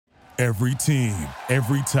Every team,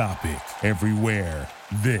 every topic, everywhere.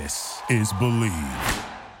 This is Believe.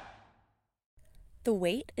 The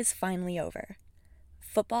wait is finally over.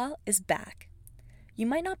 Football is back. You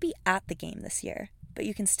might not be at the game this year, but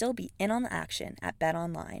you can still be in on the action at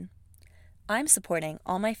BetOnline. I'm supporting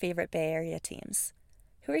all my favorite Bay Area teams.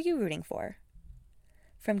 Who are you rooting for?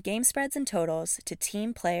 From game spreads and totals to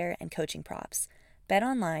team, player, and coaching props,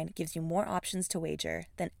 BetOnline gives you more options to wager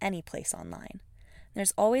than any place online.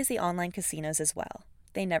 There's always the online casinos as well.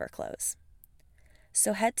 They never close.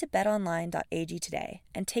 So head to betonline.ag today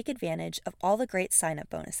and take advantage of all the great sign-up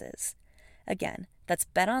bonuses. Again, that's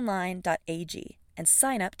betonline.ag and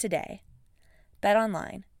sign up today.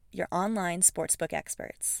 BetOnline, your online sportsbook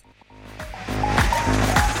experts.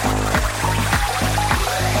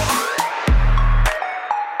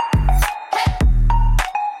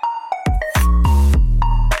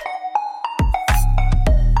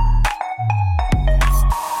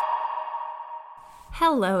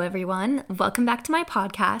 Hello everyone, welcome back to my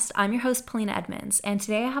podcast. I'm your host Polina Edmonds, and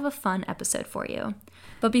today I have a fun episode for you.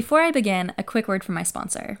 But before I begin, a quick word from my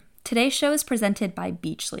sponsor. Today's show is presented by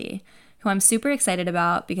Beachly, who I'm super excited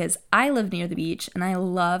about because I live near the beach and I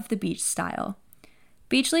love the beach style.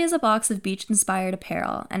 Beachly is a box of beach-inspired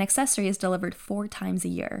apparel and accessories delivered 4 times a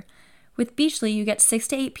year. With Beachly, you get 6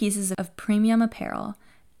 to 8 pieces of premium apparel,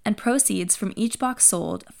 and proceeds from each box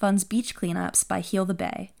sold funds beach cleanups by Heal the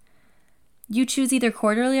Bay. You choose either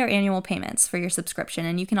quarterly or annual payments for your subscription,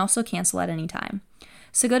 and you can also cancel at any time.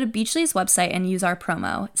 So go to Beachly's website and use our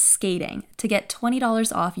promo, SKATING, to get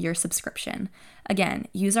 $20 off your subscription. Again,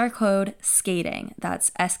 use our code SKATING,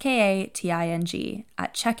 that's SKATING,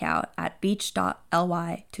 at checkout at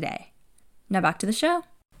beach.ly today. Now back to the show.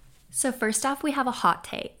 So first off, we have a hot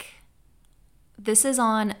take. This is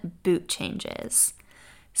on boot changes.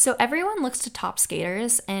 So everyone looks to top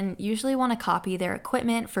skaters and usually want to copy their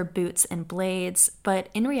equipment for boots and blades, but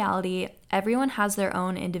in reality, everyone has their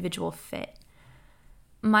own individual fit.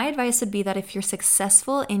 My advice would be that if you're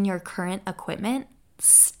successful in your current equipment,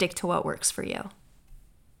 stick to what works for you.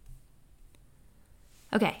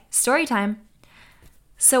 Okay, story time.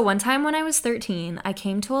 So one time when I was 13, I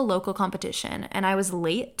came to a local competition and I was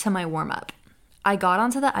late to my warm-up. I got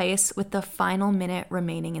onto the ice with the final minute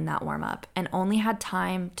remaining in that warm-up and only had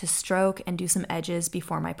time to stroke and do some edges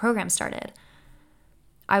before my program started.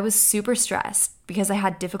 I was super stressed because I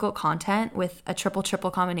had difficult content with a triple-triple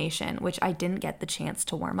combination, which I didn't get the chance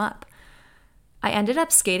to warm up. I ended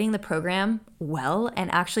up skating the program well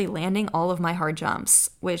and actually landing all of my hard jumps,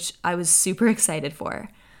 which I was super excited for.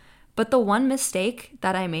 But the one mistake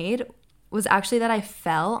that I made was actually that I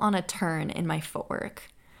fell on a turn in my footwork.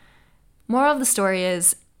 Moral of the story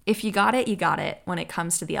is, if you got it when it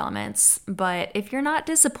comes to the elements. But if you're not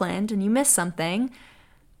disciplined and you miss something,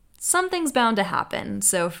 something's bound to happen.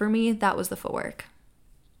 So for me, that was the footwork.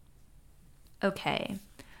 Okay,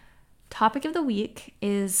 topic of the week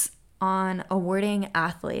is on awarding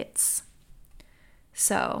athletes.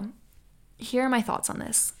 So here are my thoughts on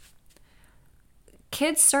this.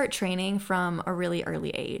 Kids start training from a really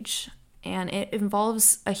early age, and it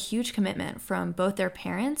involves a huge commitment from both their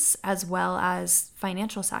parents as well as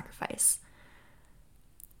financial sacrifice.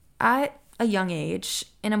 At a young age,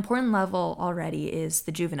 an important level already is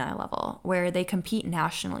the juvenile level, where they compete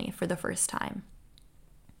nationally for the first time.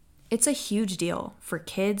 It's a huge deal for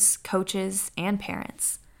kids, coaches, and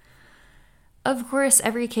parents. Of course,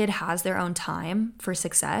 every kid has their own time for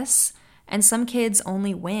success, and some kids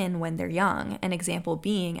only win when they're young, an example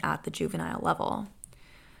being at the juvenile level.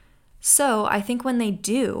 So I think when they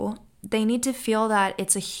do, they need to feel that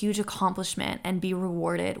it's a huge accomplishment and be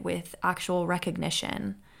rewarded with actual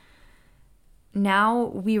recognition. Now,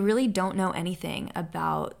 we really don't know anything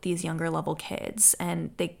about these younger level kids, and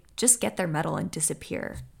they just get their medal and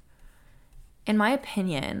disappear. In my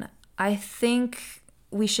opinion, I think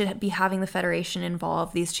we should be having the federation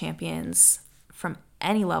involve these champions from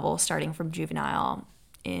any level, starting from juvenile,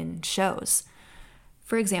 in shows.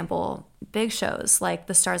 For example, big shows like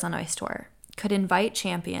the Stars on Ice tour could invite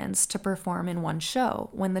champions to perform in one show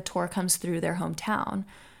when the tour comes through their hometown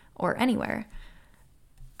or anywhere.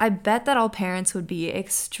 I bet that all parents would be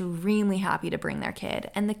extremely happy to bring their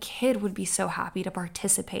kid, and the kid would be so happy to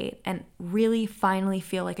participate and really finally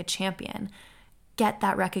feel like a champion, get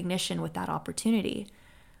that recognition with that opportunity.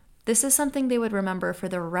 This is something they would remember for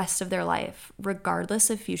the rest of their life, regardless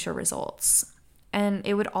of future results. And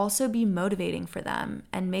it would also be motivating for them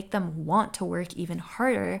and make them want to work even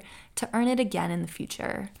harder to earn it again in the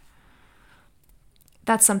future.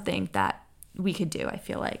 That's something that we could do, I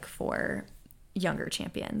feel like, for younger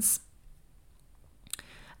champions.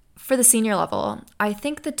 For the senior level, I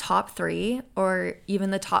think the top 3 or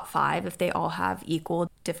even the top 5, if they all have equal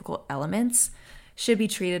difficult elements, should be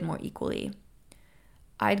treated more equally.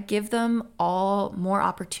 I'd give them all more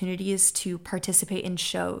opportunities to participate in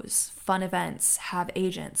shows, fun events, have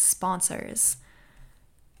agents, sponsors.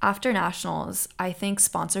 After nationals, I think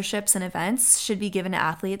sponsorships and events should be given to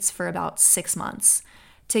athletes for about 6 months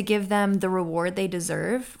to give them the reward they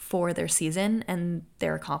deserve for their season and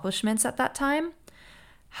their accomplishments at that time.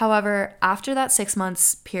 However, after that 6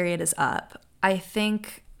 months period is up, I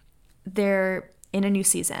think they're in a new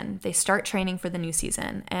season. They start training for the new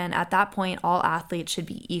season. And at that point, all athletes should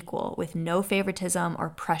be equal with no favoritism or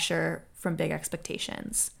pressure from big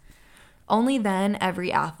expectations. Only then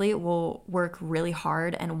every athlete will work really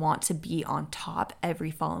hard and want to be on top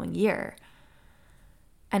every following year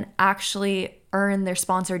and actually earn their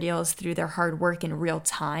sponsor deals through their hard work in real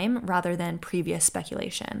time rather than previous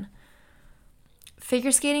speculation.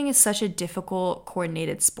 Figure skating is such a difficult,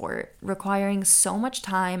 coordinated sport, requiring so much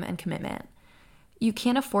time and commitment. You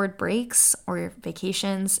can't afford breaks or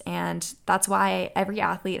vacations, and that's why every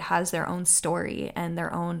athlete has their own story and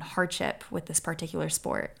their own hardship with this particular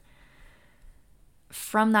sport.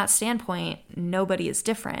 From that standpoint, nobody is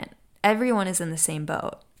different. Everyone is in the same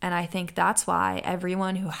boat, and I think that's why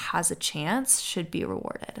everyone who has a chance should be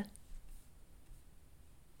rewarded.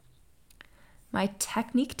 My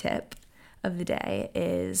technique tip of the day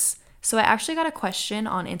is, so I actually got a question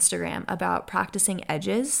on Instagram about practicing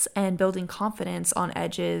edges and building confidence on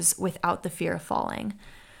edges without the fear of falling.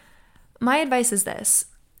 My advice is this.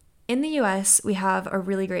 In the US, we have a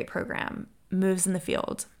really great program, Moves in the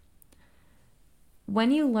Field. When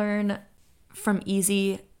you learn from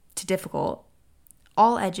easy to difficult,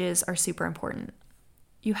 all edges are super important.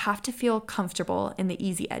 You have to feel comfortable in the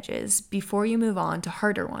easy edges before you move on to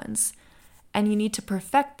harder ones, and you need to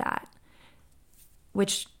perfect that,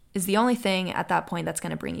 which is the only thing at that point that's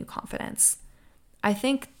going to bring you confidence. I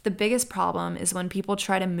think the biggest problem is when people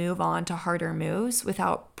try to move on to harder moves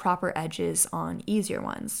without proper edges on easier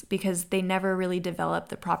ones because they never really develop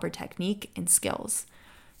the proper technique and skills.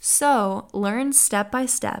 So learn step by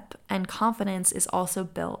step, and confidence is also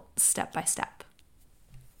built step by step.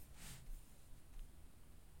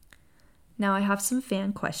 Now I have some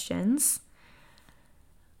fan questions.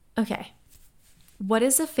 Okay. What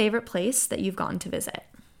is a favorite place that you've gone to visit?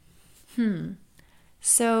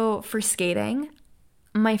 So for skating,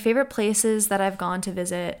 my favorite places that I've gone to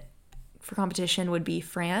visit for competition would be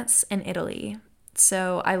France and Italy.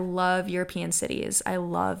 So I love European cities. I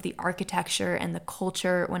love the architecture and the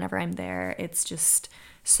culture whenever I'm there. It's just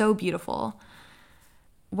so beautiful.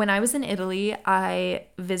 When I was in Italy, I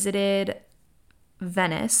visited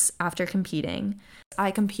Venice after competing.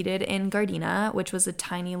 I competed in Gardena, which was a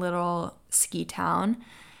tiny little ski town.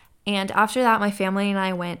 And after that, my family and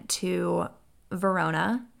I went to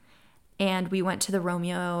Verona, and we went to the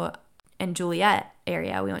Romeo and Juliet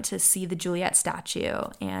area. We went to see the Juliet statue,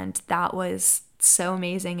 and that was so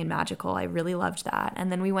amazing and magical. I really loved that.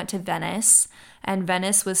 And then we went to Venice, and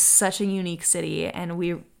Venice was such a unique city, and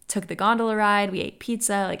we took the gondola ride, we ate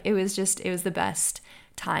pizza. It was the best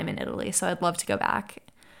time in Italy. So I'd love to go back.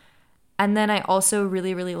 And then I also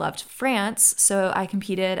really, really loved France. So I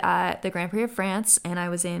competed at the Grand Prix of France, and I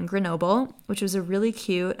was in Grenoble, which was a really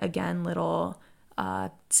cute, again, little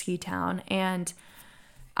ski town. And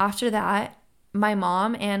after that, my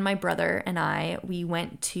mom and my brother and we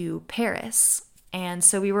went to Paris. And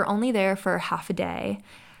so we were only there for half a day,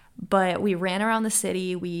 but we ran around the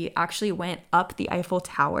city. We actually went up the Eiffel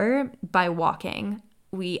Tower by walking.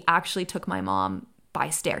 We actually took my mom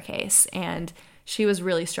by staircase, and she was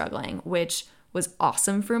really struggling, which was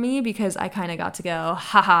awesome for me because I kind of got to go,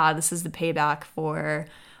 haha, this is the payback for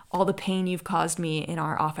all the pain you've caused me in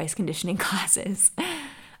our off-ice conditioning classes.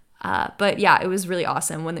 But yeah, it was really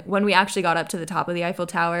awesome. When we actually got up to the top of the Eiffel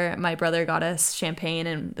Tower, my brother got us champagne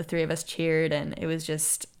and the three of us cheered, and it was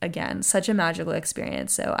just, again, such a magical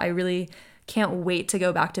experience. So I really can't wait to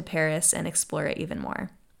go back to Paris and explore it even more.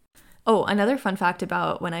 Oh, another fun fact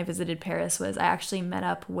about when I visited Paris was I actually met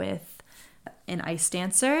up with an ice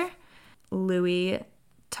dancer, Louis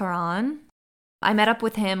Taran. I met up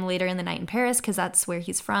with him later in the night in Paris because that's where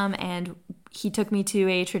he's from, and he took me to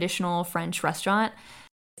a traditional French restaurant.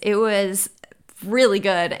 It was really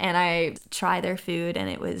good, and I tried their food, and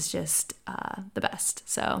it was just the best.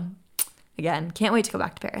 So again, can't wait to go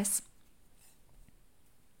back to Paris.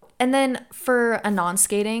 And then for a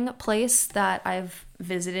non-skating place that I've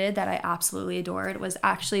visited that I absolutely adored was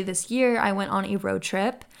actually this year I went on a road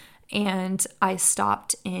trip, and I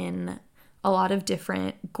stopped in a lot of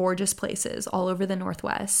different gorgeous places all over the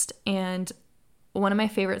Northwest. And one of my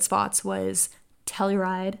favorite spots was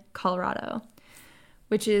Telluride, Colorado,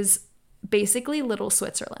 which is basically little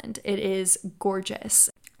Switzerland. It is gorgeous.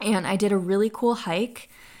 And I did a really cool hike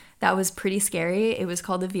that was pretty scary. It was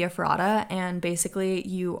called the Via Ferrata, and basically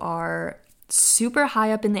you are super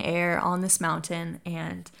high up in the air on this mountain,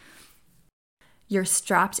 and you're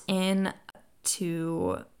strapped in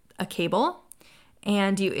to a cable,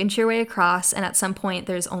 and you inch your way across, and at some point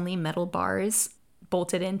there's only metal bars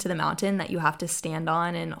bolted into the mountain that you have to stand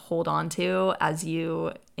on and hold on to as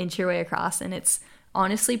you inch your way across, and it's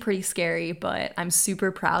honestly pretty scary, but I'm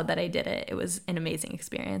super proud that I did it. It was an amazing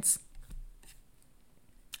experience.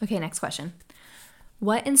 Okay, next question.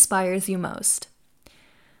 What inspires you most?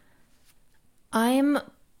 I'm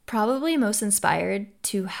probably most inspired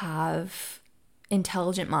to have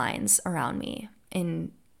intelligent minds around me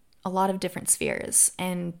in a lot of different spheres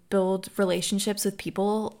and build relationships with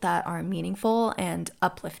people that are meaningful and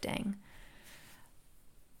uplifting.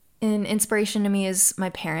 An inspiration to me is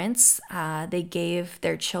my parents. They gave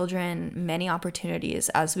their children many opportunities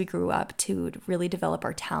as we grew up to really develop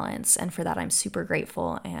our talents, and for that I'm super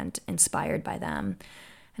grateful and inspired by them.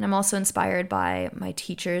 And I'm also inspired by my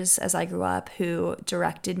teachers as I grew up, who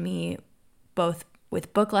directed me both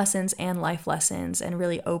with book lessons and life lessons and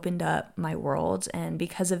really opened up my world. And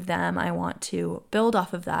because of them, I want to build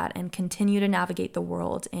off of that and continue to navigate the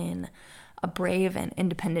world in a brave and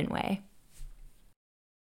independent way.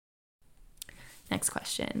 Next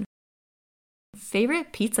question.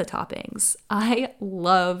 Favorite pizza toppings? I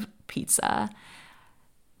love pizza.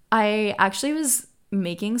 I actually was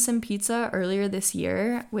making some pizza earlier this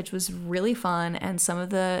year, which was really fun, and some of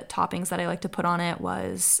the toppings that I like to put on it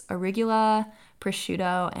was arugula,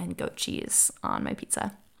 prosciutto, and goat cheese on my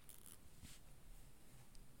pizza.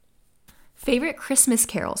 Favorite Christmas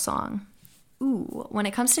carol song? Ooh, when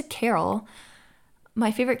it comes to carol,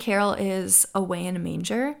 my favorite carol is Away in a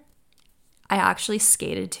Manger. I actually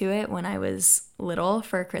skated to it when I was little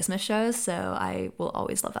for Christmas shows, so I will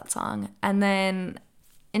always love that song. And then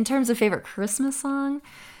in terms of favorite Christmas song,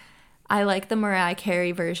 I like the Mariah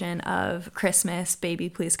Carey version of Christmas, Baby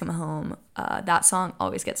Please Come Home. That song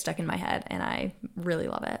always gets stuck in my head, and I really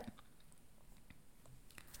love it.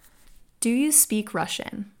 Do you speak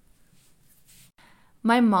Russian?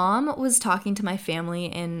 My mom was talking to my family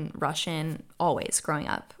in Russian always growing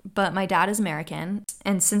up, but my dad is American,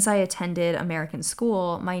 and since I attended American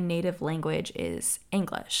school, my native language is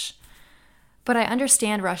English. But I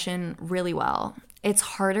understand Russian really well. It's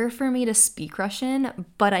harder for me to speak Russian,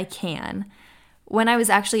 but I can. When I was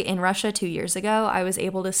actually in Russia 2 years ago, I was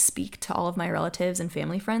able to speak to all of my relatives and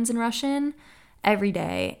family friends in Russian every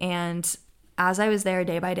day, and as I was there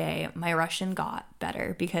day by day, my Russian got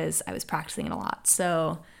better because I was practicing it a lot.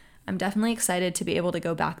 So I'm definitely excited to be able to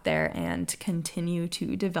go back there and continue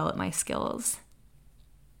to develop my skills.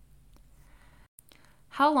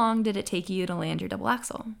 How long did it take you to land your double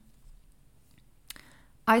axel?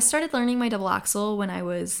 I started learning my double axel when I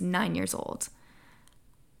was 9 years old.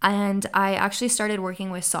 And I actually started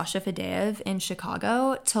working with Sasha Fadeev in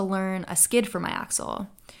Chicago to learn a skid for my axel.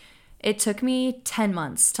 It took me 10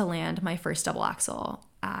 months to land my first double axel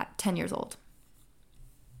at 10 years old.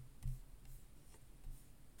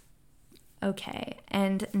 Okay,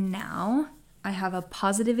 and now I have a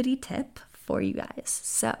positivity tip for you guys.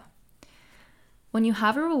 So, when you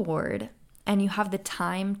have a reward and you have the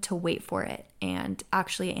time to wait for it and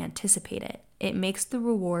actually anticipate it, it makes the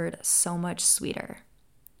reward so much sweeter.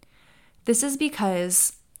 This is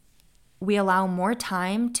because we allow more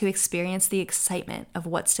time to experience the excitement of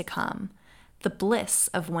what's to come, the bliss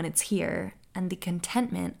of when it's here, and the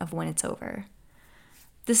contentment of when it's over.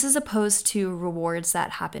 This is opposed to rewards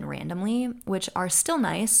that happen randomly, which are still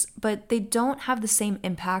nice, but they don't have the same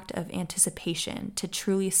impact of anticipation to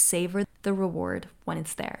truly savor the reward when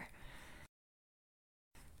it's there.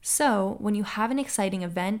 So, when you have an exciting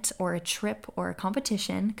event or a trip or a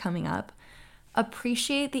competition coming up,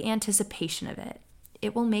 appreciate the anticipation of it.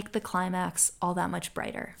 It will make the climax all that much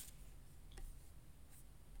brighter.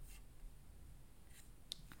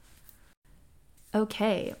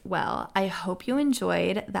 Okay, well, I hope you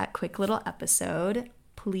enjoyed that quick little episode.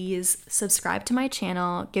 Please subscribe to my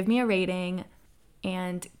channel, give me a rating,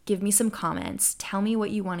 and give me some comments. Tell me what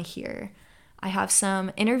you want to hear. I have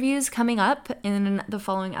some interviews coming up in the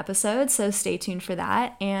following episodes, so stay tuned for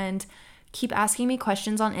that. And keep asking me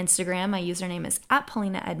questions on Instagram. My username is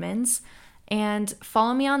 @PaulinaEdmonds. And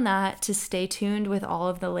follow me on that to stay tuned with all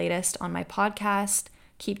of the latest on my podcast.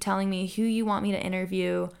 Keep telling me who you want me to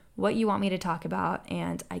interview, what you want me to talk about,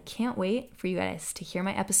 and I can't wait for you guys to hear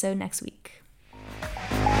my episode next week.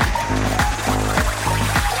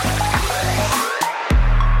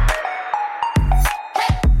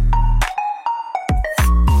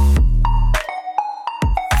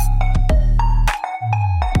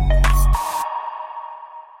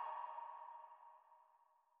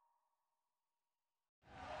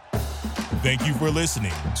 Thank you for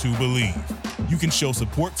listening to Believe. You can show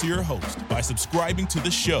support to your host by subscribing to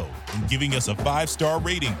the show and giving us a 5-star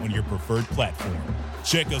rating on your preferred platform.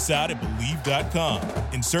 Check us out at Believe.com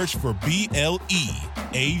and search for BLEAV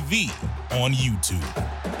on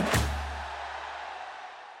YouTube.